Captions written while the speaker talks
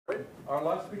Our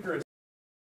last speaker is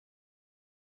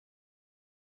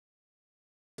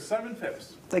Simon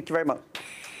Phipps. Thank you very much.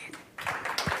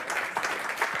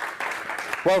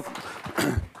 Well,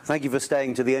 thank you for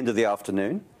staying to the end of the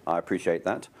afternoon. I appreciate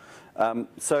that.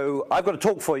 So I've got a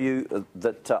talk for you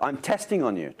that I'm testing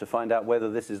on you to find out whether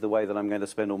this is the way that I'm going to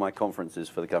spend all my conferences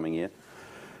for the coming year.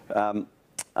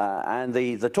 And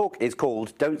the talk is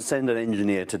called "Don't Send an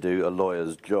Engineer to Do a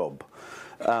Lawyer's Job."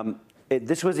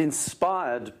 This was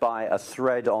inspired by a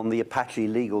thread on the Apache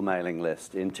legal mailing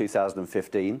list in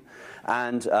 2015.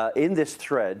 And in this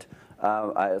thread,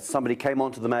 somebody came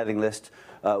onto the mailing list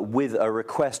with a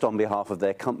request on behalf of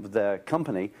their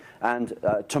company. And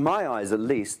to my eyes, at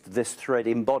least, this thread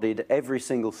embodied every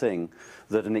single thing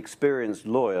that an experienced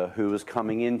lawyer who was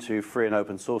coming into free and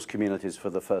open source communities for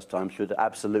the first time should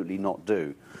absolutely not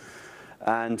do.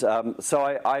 And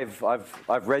so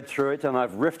I've read through it, and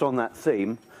I've riffed on that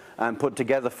theme and put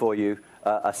together for you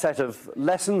a set of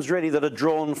lessons, really, that are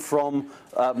drawn from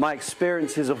my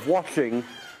experiences of watching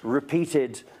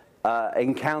repeated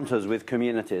encounters with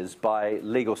communities by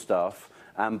legal staff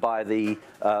and by the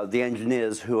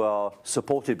engineers who are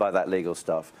supported by that legal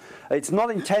staff. It's not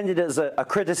intended as a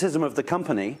criticism of the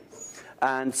company,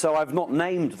 and so I've not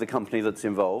named the company that's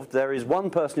involved. There is one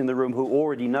person in the room who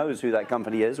already knows who that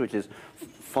company is, which is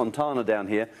Fontana down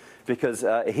here, because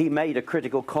he made a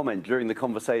critical comment during the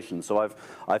conversation. So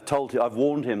I've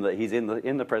warned him that he's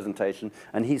in the presentation,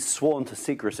 and he's sworn to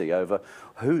secrecy over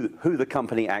who the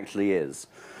company actually is.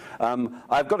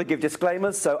 I've got to give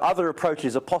disclaimers, so other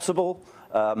approaches are possible,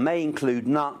 may include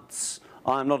nuts.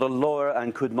 I'm not a lawyer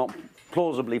and could not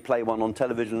plausibly play one on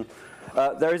television.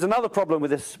 There is another problem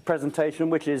with this presentation,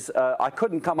 which is I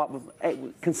couldn't come up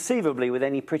conceivably with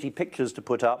any pretty pictures to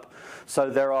put up, so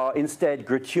there are instead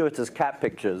gratuitous cat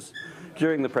pictures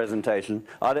during the presentation.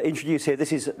 I'll introduce here,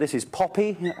 this is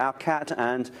Poppy, our cat,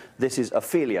 and this is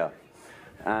Ophelia.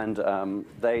 And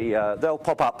they'll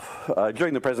pop up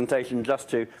during the presentation just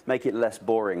to make it less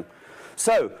boring.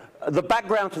 So, the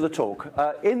background to the talk.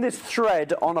 In this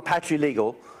thread on Apache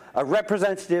Legal, a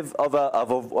representative of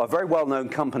a very well-known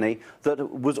company that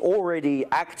was already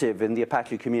active in the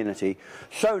Apache community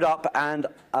showed up and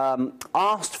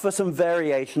asked for some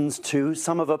variations to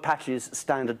some of Apache's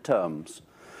standard terms.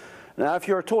 Now, if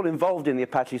you're at all involved in the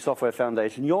Apache Software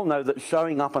Foundation, you'll know that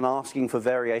showing up and asking for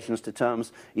variations to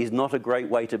terms is not a great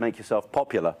way to make yourself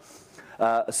popular.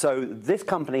 So this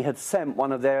company had sent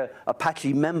one of their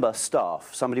Apache member staff,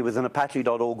 somebody with an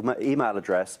apache.org email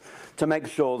address, to make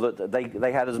sure that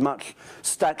they had as much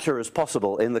stature as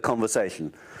possible in the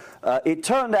conversation. It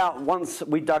turned out, once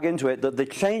we dug into it, that the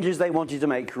changes they wanted to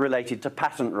make related to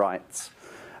patent rights.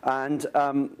 And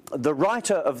the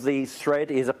writer of the thread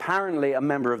is apparently a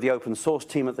member of the open source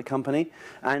team at the company,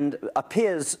 and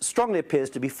strongly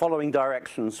appears to be following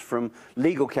directions from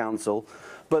legal counsel,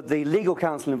 but the legal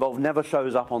counsel involved never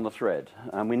shows up on the thread,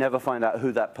 and we never find out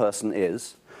who that person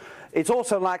is. It's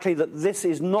also likely that this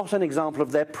is not an example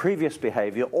of their previous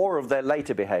behavior or of their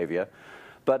later behavior,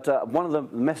 but one of the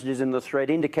messages in the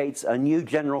thread indicates a new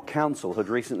general counsel had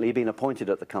recently been appointed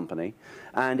at the company,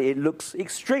 and it looks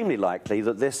extremely likely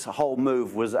that this whole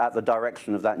move was at the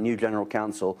direction of that new general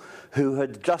counsel, who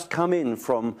had just come in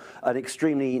from a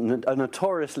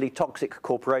notoriously toxic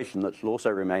corporation that shall also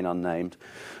remain unnamed,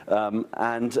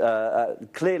 and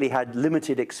clearly had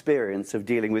limited experience of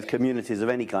dealing with communities of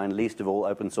any kind, least of all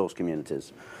open source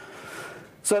communities.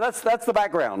 So that's the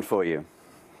background for you.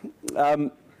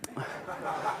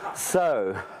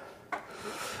 So,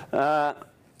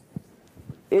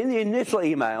 in the initial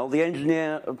email, the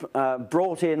engineer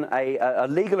brought in a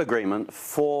legal agreement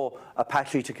for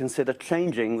Apache to consider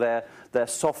changing their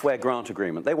software grant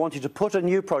agreement. They wanted to put a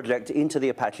new project into the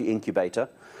Apache incubator,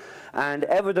 and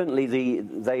evidently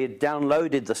they had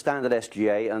downloaded the standard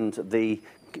SGA, and the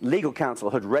legal counsel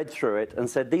had read through it and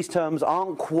said, these terms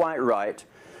aren't quite right.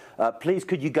 Please,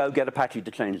 could you go get Apache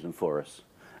to change them for us?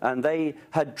 And they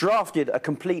had drafted a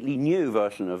completely new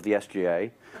version of the SGA,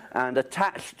 and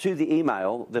attached to the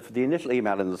email, the initial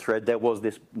email in the thread, there was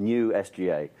this new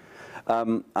SGA.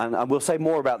 And we'll say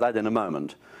more about that in a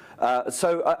moment.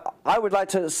 So I would like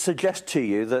to suggest to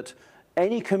you that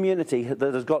any community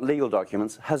that has got legal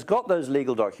documents has got those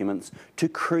legal documents to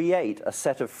create a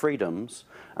set of freedoms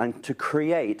and to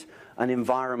create an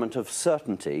environment of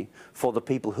certainty for the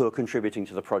people who are contributing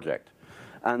to the project.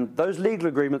 And those legal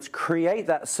agreements create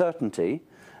that certainty,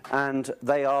 and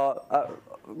they are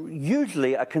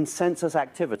usually a consensus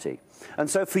activity. And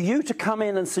so for you to come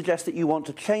in and suggest that you want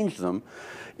to change them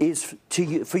is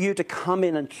for you to come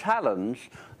in and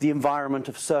challenge the environment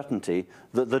of certainty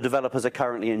that the developers are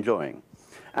currently enjoying.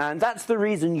 And that's the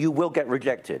reason you will get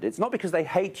rejected. It's not because they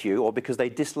hate you or because they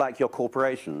dislike your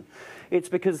corporation. It's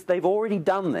because they've already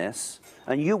done this,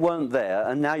 and you weren't there,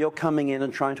 and now you're coming in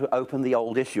and trying to open the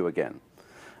old issue again.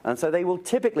 And so they will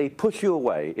typically push you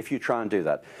away if you try and do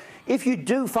that. If you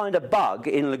do find a bug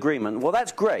in an agreement, well,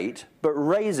 that's great, but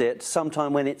raise it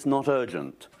sometime when it's not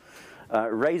urgent.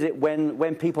 Raise it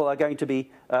when people are going to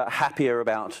be happier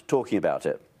about talking about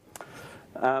it.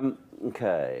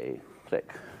 OK,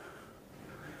 click.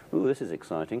 Ooh, this is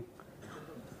exciting.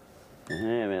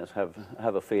 Let's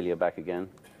have Ophelia back again.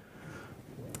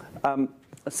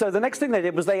 So the next thing they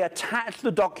did was they attached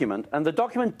the document, and the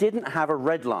document didn't have a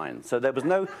red line. So there was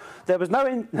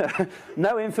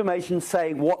no information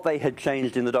saying what they had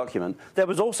changed in the document. There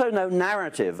was also no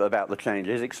narrative about the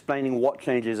changes, explaining what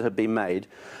changes had been made.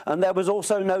 And there was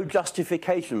also no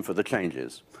justification for the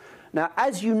changes. Now,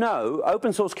 as you know,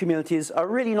 open source communities are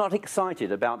really not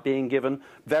excited about being given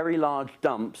very large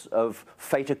dumps of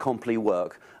fait accompli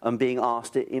work and being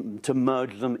asked to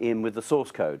merge them in with the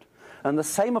source code. And the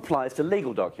same applies to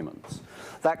legal documents.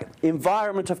 That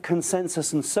environment of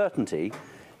consensus and certainty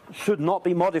should not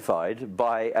be modified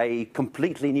by a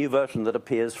completely new version that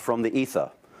appears from the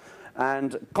ether.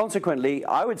 And consequently,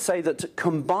 I would say that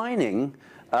combining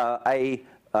a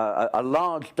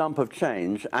large dump of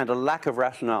change and a lack of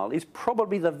rationale is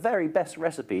probably the very best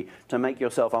recipe to make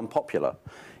yourself unpopular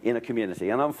in a community.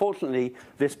 And unfortunately,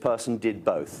 this person did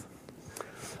both.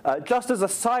 Just as a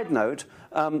side note,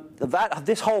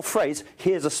 this whole phrase,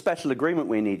 here's a special agreement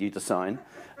we need you to sign,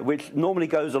 which normally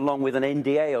goes along with an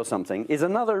NDA or something, is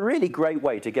another really great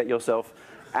way to get yourself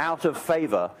out of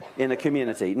favor in a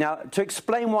community. Now, to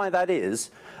explain why that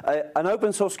is, an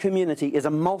open source community is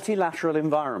a multilateral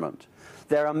environment.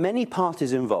 There are many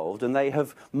parties involved, and they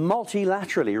have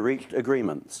multilaterally reached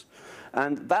agreements.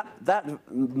 And that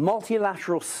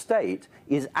multilateral state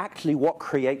is actually what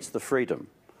creates the freedom.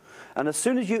 And as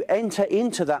soon as you enter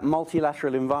into that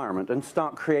multilateral environment and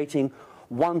start creating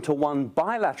one-to-one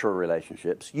bilateral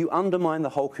relationships, you undermine the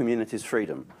whole community's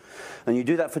freedom. And you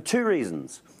do that for two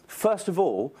reasons. First of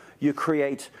all, you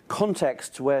create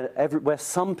contexts where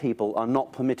some people are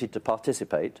not permitted to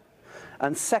participate.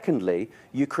 And secondly,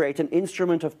 you create an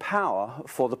instrument of power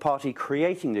for the party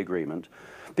creating the agreement,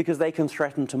 because they can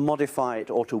threaten to modify it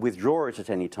or to withdraw it at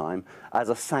any time as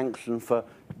a sanction for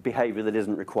behavior that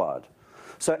isn't required.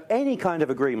 So any kind of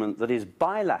agreement that is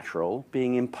bilateral,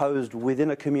 being imposed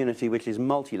within a community which is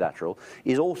multilateral,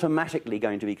 is automatically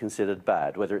going to be considered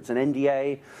bad, whether it's an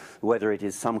NDA, whether it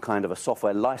is some kind of a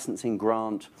software licensing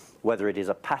grant, whether it is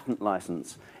a patent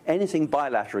license. Anything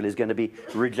bilateral is going to be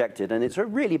rejected, and it's a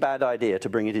really bad idea to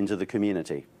bring it into the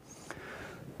community.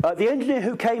 The engineer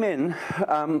who came in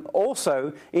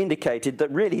also indicated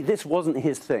that really this wasn't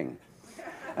his thing.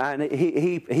 And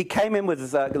he came in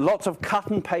with lots of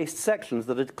cut and paste sections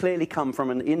that had clearly come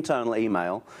from an internal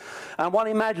email. And one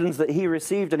imagines that he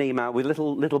received an email with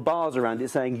little bars around it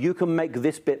saying, you can make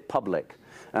this bit public.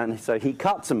 And so he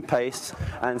cuts and pastes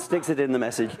and sticks it in the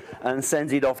message and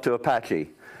sends it off to Apache.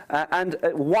 And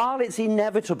while it's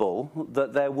inevitable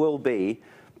that there will be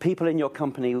people in your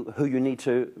company who you need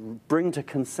to bring to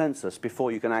consensus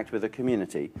before you can act with the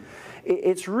community,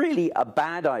 it's really a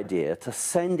bad idea to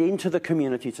send into the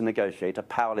community to negotiate a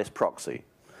powerless proxy.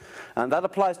 And that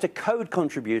applies to code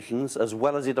contributions as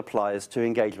well as it applies to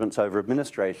engagements over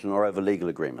administration or over legal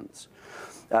agreements.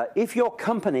 If your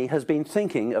company has been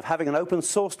thinking of having an open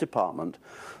source department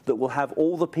that will have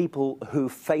all the people who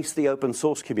face the open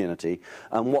source community,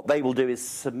 and what they will do is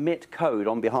submit code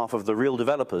on behalf of the real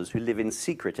developers who live in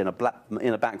secret in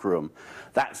a back room,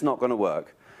 that's not going to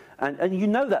work. And you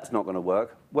know that's not going to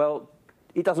work. Well,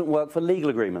 it doesn't work for legal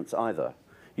agreements either.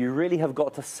 You really have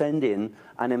got to send in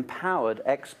an empowered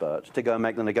expert to go and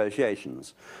make the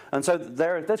negotiations. And so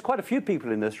there's quite a few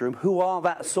people in this room who are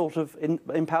that sort of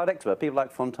empowered expert. People like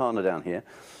Fontana down here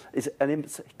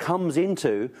comes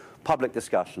into public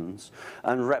discussions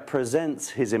and represents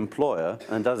his employer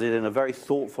and does it in a very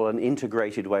thoughtful and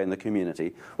integrated way in the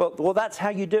community. Well, that's how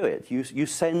you do it. You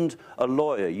send a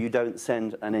lawyer. You don't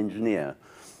send an engineer.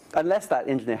 Unless that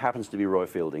engineer happens to be Roy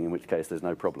Fielding, in which case there's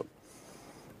no problem.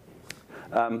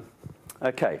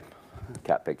 OK,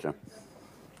 cat picture.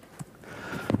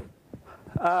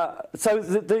 So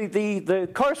the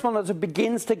correspondent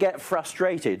begins to get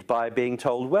frustrated by being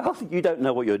told, well, you don't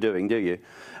know what you're doing, do you?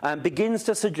 And begins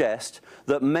to suggest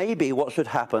that maybe what should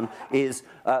happen is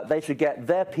they should get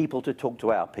their people to talk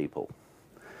to our people.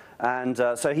 And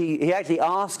so he actually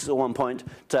asks at one point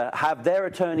to have their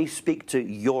attorney speak to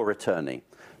your attorney.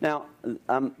 Now,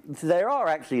 there are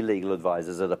actually legal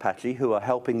advisors at Apache who are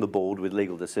helping the board with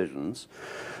legal decisions,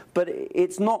 but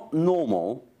it's not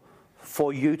normal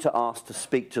for you to ask to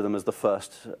speak to them as the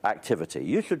first activity.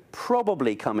 You should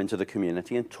probably come into the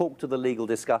community and talk to the Legal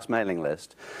Discuss mailing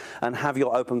list and have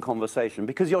your open conversation,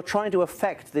 because you're trying to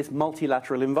affect this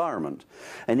multilateral environment.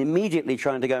 And immediately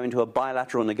trying to go into a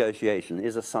bilateral negotiation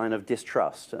is a sign of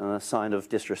distrust and a sign of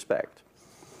disrespect.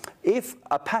 If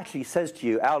Apache says to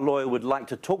you, our lawyer would like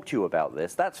to talk to you about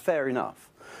this, that's fair enough.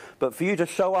 But for you to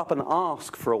show up and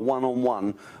ask for a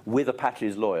one-on-one with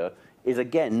Apache's lawyer is,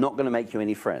 again, not going to make you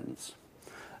any friends.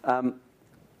 That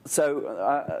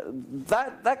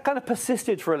kind of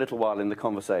persisted for a little while in the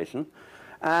conversation.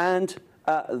 And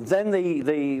then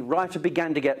the writer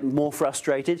began to get more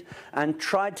frustrated and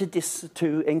tried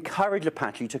to encourage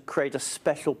Apache to create a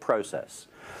special process.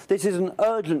 This is an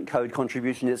urgent code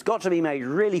contribution. It's got to be made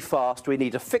really fast. We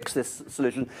need to fix this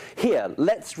solution. Here,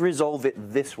 let's resolve it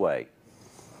this way.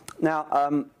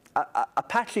 Now,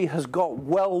 Apache has got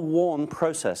well-worn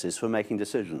processes for making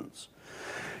decisions.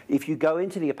 If you go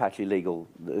into the Apache legal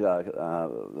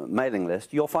mailing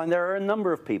list, you'll find there are a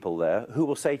number of people there who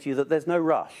will say to you that there's no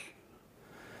rush,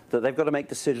 that they've got to make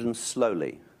decisions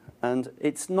slowly. And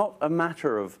it's not a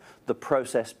matter of the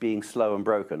process being slow and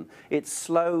broken. It's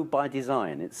slow by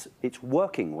design. It's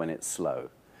working when it's slow.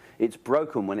 It's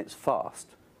broken when it's fast.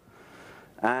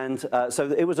 And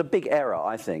so it was a big error,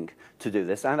 I think, to do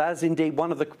this. And as indeed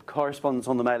one of the correspondents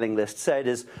on the mailing list said,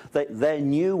 is that their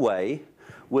new way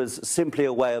was simply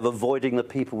a way of avoiding the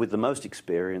people with the most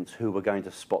experience who were going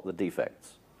to spot the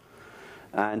defects.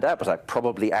 And that was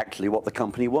probably actually what the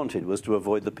company wanted, was to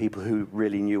avoid the people who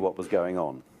really knew what was going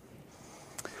on.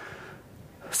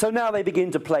 So now they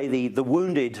begin to play the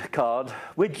wounded card.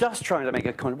 We're just trying to make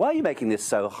a why are you making this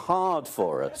so hard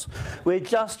for us? We're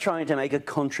just trying to make a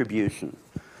contribution.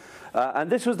 And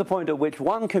this was the point at which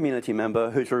one community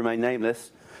member, who shall remain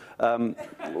nameless,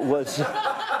 was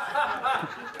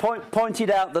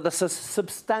pointed out that a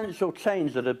substantial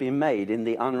change that had been made in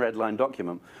the unredlined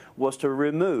document was to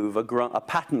remove a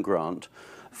patent grant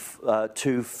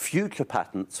to future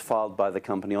patents filed by the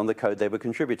company on the code they were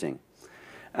contributing.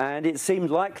 And it seemed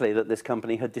likely that this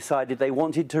company had decided they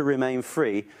wanted to remain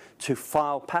free to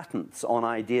file patents on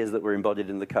ideas that were embodied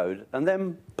in the code and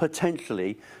then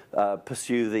potentially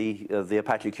pursue the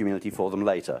Apache community for them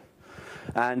later.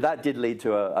 And that did lead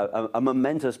to a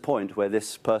momentous point where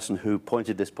this person who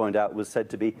pointed this point out was said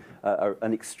to be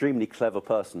an extremely clever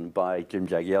person by Jim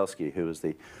Jagielski, who was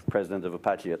the president of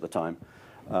Apache at the time.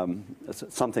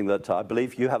 Something that I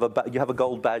believe you have a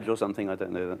gold badge or something, I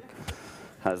don't know, that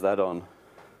has that on.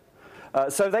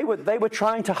 So they were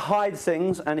trying to hide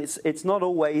things, and it's not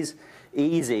always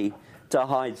easy to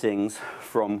hide things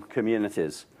from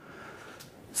communities.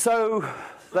 So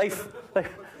they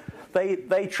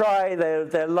try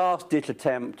their last-ditch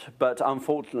attempt, but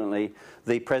unfortunately,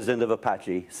 the president of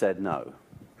Apache said no,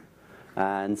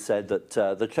 and said that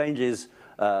the changes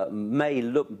may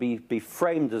be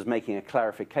framed as making a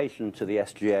clarification to the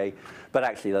SGA, but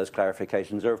actually those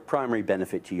clarifications are of primary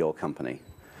benefit to your company.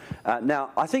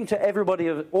 Now, I think to everybody,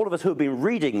 all of us who have been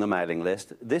reading the mailing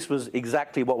list, this was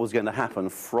exactly what was going to happen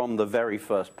from the very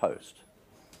first post.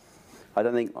 I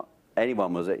don't think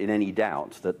anyone was in any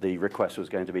doubt that the request was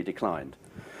going to be declined.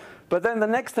 But then the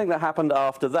next thing that happened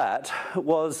after that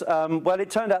was, well, it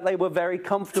turned out they were very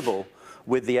comfortable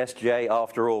with the SGA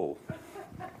after all.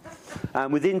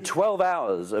 And within 12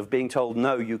 hours of being told,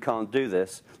 no, you can't do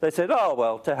this, they said, oh,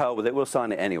 well, to hell with it, we'll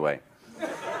sign it anyway.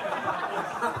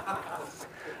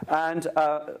 And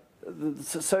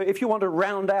so if you want to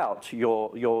round out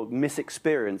your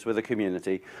misexperience with a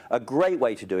community, a great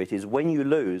way to do it is when you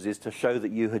lose is to show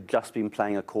that you had just been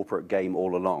playing a corporate game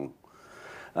all along.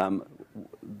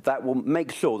 That will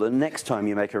make sure that next time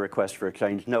you make a request for a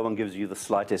change, no one gives you the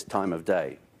slightest time of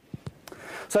day.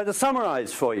 So to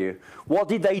summarize for you, what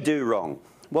did they do wrong?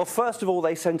 Well, first of all,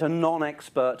 they sent a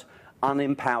non-expert,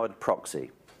 unempowered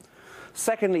proxy.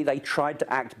 Secondly, they tried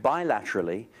to act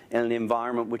bilaterally in an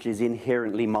environment which is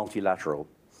inherently multilateral.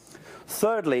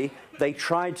 Thirdly, they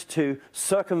tried to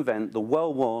circumvent the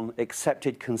well-worn,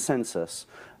 accepted consensus,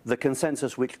 the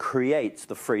consensus which creates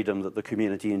the freedom that the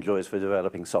community enjoys for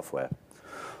developing software.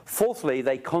 Fourthly,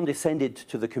 they condescended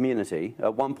to the community.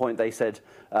 At one point, they said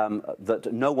that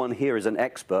no one here is an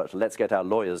expert. Let's get our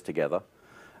lawyers together.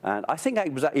 And I think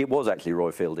it was actually Roy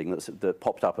Fielding that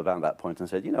popped up around that point and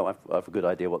said, you know, I have a good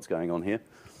idea what's going on here.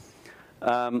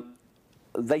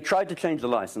 They tried to change the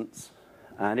license.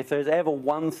 And if there's ever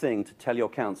one thing to tell your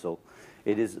counsel,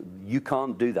 it is you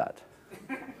can't do that.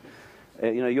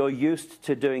 You know, you're used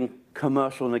to doing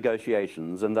commercial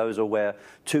negotiations, and those are where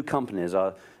two companies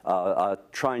are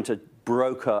trying to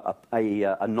broker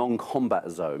a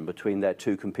non-combat zone between their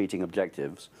two competing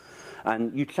objectives.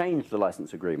 And you change the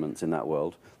license agreements in that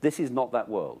world. This is not that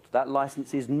world. That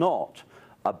license is not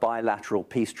a bilateral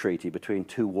peace treaty between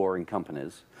two warring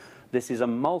companies. This is a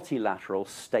multilateral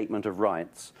statement of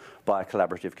rights by a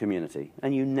collaborative community,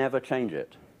 and you never change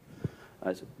it.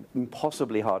 It's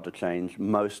impossibly hard to change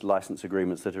most license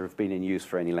agreements that have been in use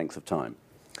for any length of time.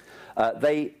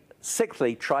 They,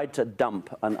 sixthly, tried to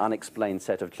dump an unexplained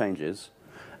set of changes,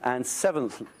 and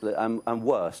seventh, and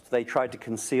worst, they tried to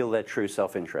conceal their true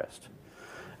self-interest.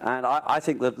 And I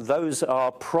think that those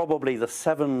are probably the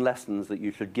 7 lessons that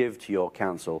you should give to your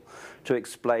counsel to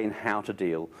explain how to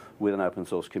deal with an open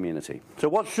source community. So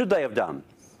what should they have done?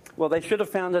 Well, they should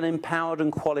have found an empowered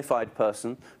and qualified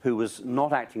person who was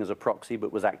not acting as a proxy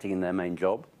but was acting in their main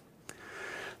job.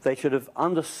 They should have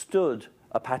understood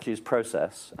Apache's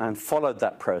process and followed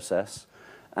that process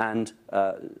and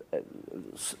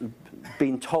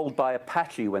been told by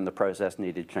Apache when the process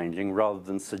needed changing rather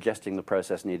than suggesting the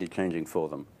process needed changing for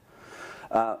them.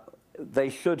 They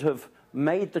should have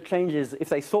made the changes. If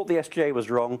they thought the SGA was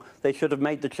wrong, they should have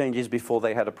made the changes before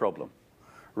they had a problem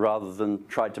rather than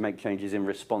tried to make changes in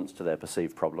response to their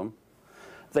perceived problem.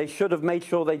 They should have made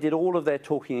sure they did all of their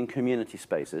talking in community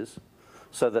spaces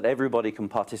so that everybody can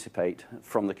participate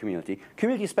from the community.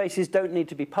 Community spaces don't need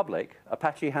to be public.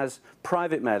 Apache has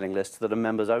private mailing lists that are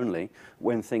members only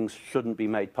when things shouldn't be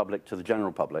made public to the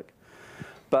general public.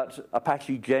 But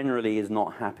Apache generally is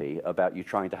not happy about you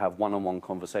trying to have one-on-one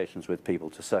conversations with people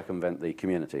to circumvent the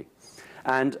community.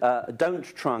 And don't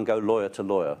try and go lawyer to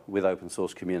lawyer with open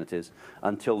source communities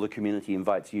until the community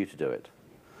invites you to do it.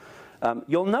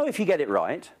 You'll know if you get it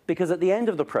right, because at the end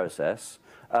of the process,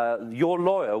 your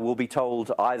lawyer will be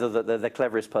told either that they're the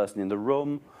cleverest person in the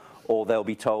room, or they'll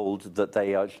be told that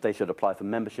they should apply for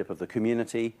membership of the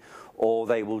community, or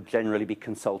they will generally be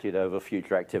consulted over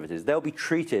future activities. They'll be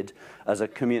treated as a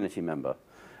community member.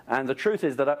 And the truth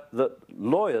is that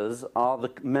lawyers are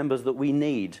the members that we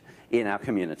need in our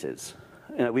communities.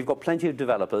 You know, we've got plenty of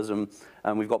developers and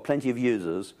we've got plenty of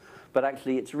users, but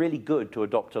actually it's really good to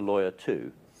adopt a lawyer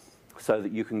too, so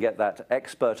that you can get that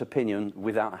expert opinion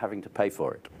without having to pay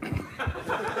for it.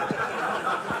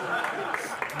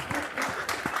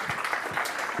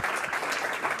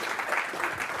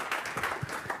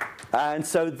 And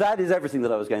so that is everything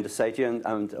that I was going to say to you,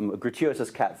 and a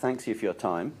gratuitous cat thanks you for your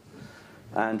time.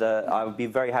 And I would be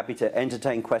very happy to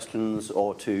entertain questions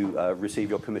or to receive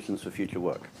your commissions for future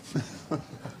work.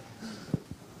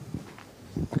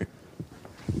 Okay.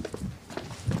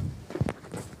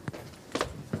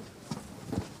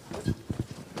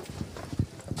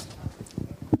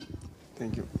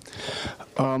 Thank you.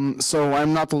 So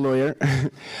I'm not a lawyer,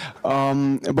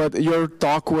 but your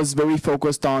talk was very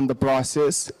focused on the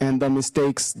process and the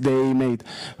mistakes they made.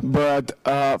 But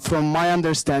from my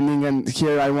understanding, and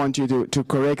here I want you to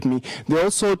correct me, they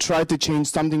also tried to change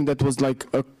something that was like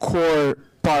a core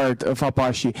part of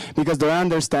Apache, because the way I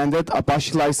understand it,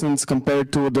 Apache license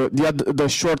compared to the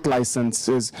short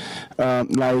licenses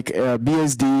like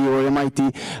BSD or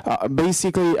MIT,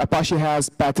 basically Apache has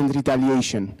patent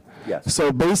retaliation. Yes.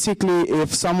 So basically,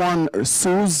 if someone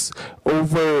sues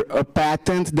over a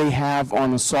patent they have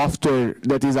on a software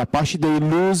that is Apache, they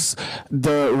lose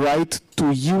the right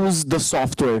to use the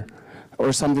software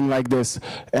or something like this.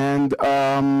 And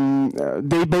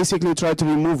they basically try to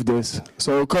remove this.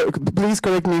 So please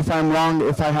correct me if I'm wrong,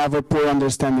 if I have a poor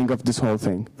understanding of this whole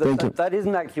thing. Thank you. That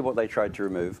isn't actually what they tried to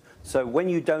remove. So when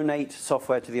you donate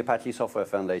software to the Apache Software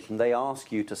Foundation, they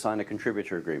ask you to sign a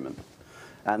contributor agreement.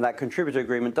 And that contributor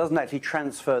agreement doesn't actually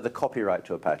transfer the copyright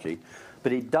to Apache,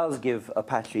 but it does give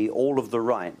Apache all of the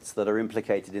rights that are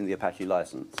implicated in the Apache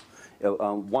license.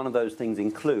 One of those things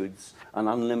includes an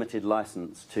unlimited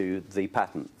license to the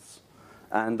patents.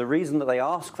 And the reason that they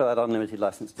ask for that unlimited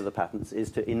license to the patents is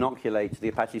to inoculate the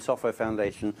Apache Software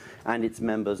Foundation and its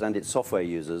members and its software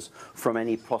users from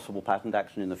any possible patent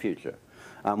action in the future.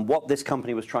 What this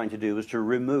company was trying to do was to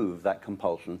remove that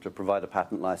compulsion to provide a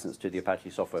patent license to the Apache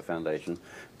Software Foundation,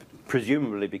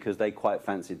 presumably because they quite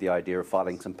fancied the idea of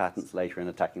filing some patents later and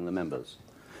attacking the members.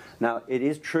 Now, it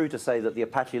is true to say that the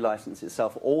Apache license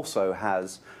itself also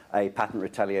has a patent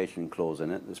retaliation clause in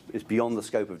it. It's beyond the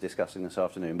scope of discussing this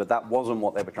afternoon, but that wasn't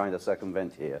what they were trying to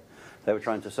circumvent here. They were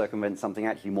trying to circumvent something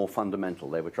actually more fundamental.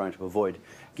 They were trying to avoid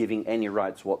giving any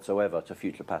rights whatsoever to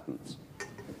future patents.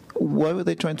 Why were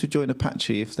they trying to join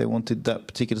Apache if they wanted that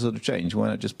particular sort of change? Why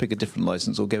not just pick a different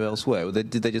license or go elsewhere?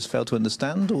 Did they just fail to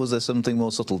understand, or was there something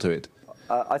more subtle to it?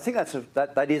 I think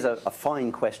that is a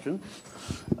fine question.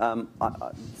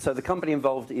 So the company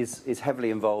involved is heavily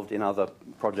involved in other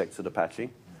projects at Apache,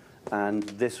 and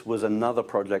this was another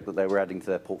project that they were adding to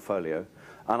their portfolio.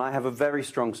 And I have a very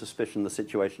strong suspicion the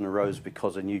situation arose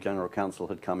because a new general counsel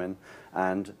had come in,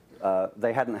 and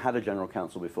they hadn't had a general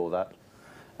counsel before that.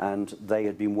 And they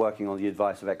had been working on the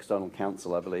advice of external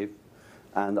counsel, I believe.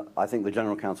 And I think the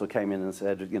general counsel came in and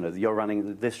said, you know,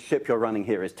 this ship you're running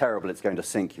here is terrible, it's going to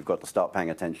sink, you've got to start paying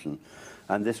attention.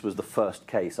 And this was the first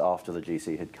case after the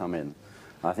GC had come in.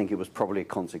 I think it was probably a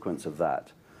consequence of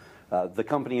that. The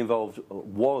company involved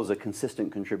was a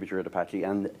consistent contributor at Apache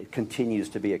and continues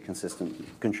to be a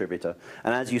consistent contributor.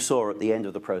 And as you saw at the end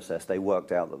of the process, they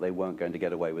worked out that they weren't going to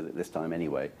get away with it this time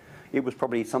anyway. It was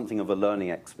probably something of a learning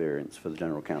experience for the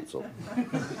general counsel.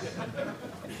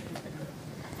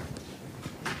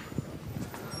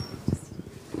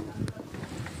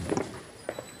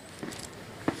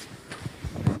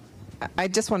 I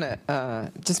just want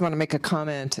to make a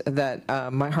comment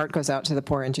that my heart goes out to the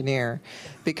poor engineer,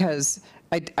 because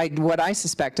what I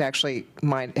suspect actually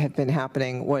might have been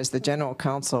happening was the general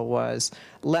counsel was,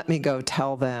 let me go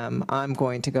tell them I'm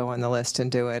going to go on the list and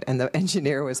do it, and the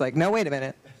engineer was like, no, wait a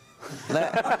minute.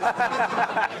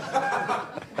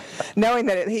 Knowing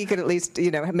that he could at least, you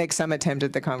know, make some attempt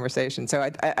at the conversation. So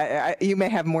you may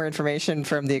have more information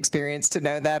from the experience to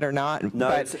know that or not. No,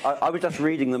 but I was just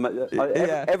reading them.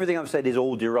 Yeah. Everything I've said is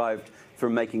all derived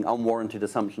from making unwarranted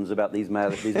assumptions about these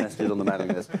messages on the mailing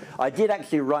list. I did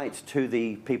actually write to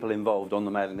the people involved on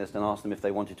the mailing list and ask them if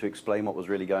they wanted to explain what was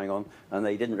really going on, and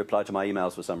they didn't reply to my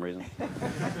emails for some reason.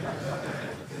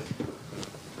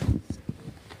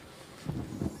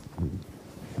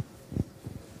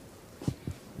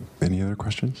 Any other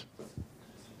questions?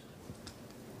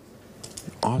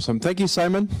 Awesome. Thank you,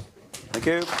 Simon. Thank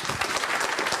you.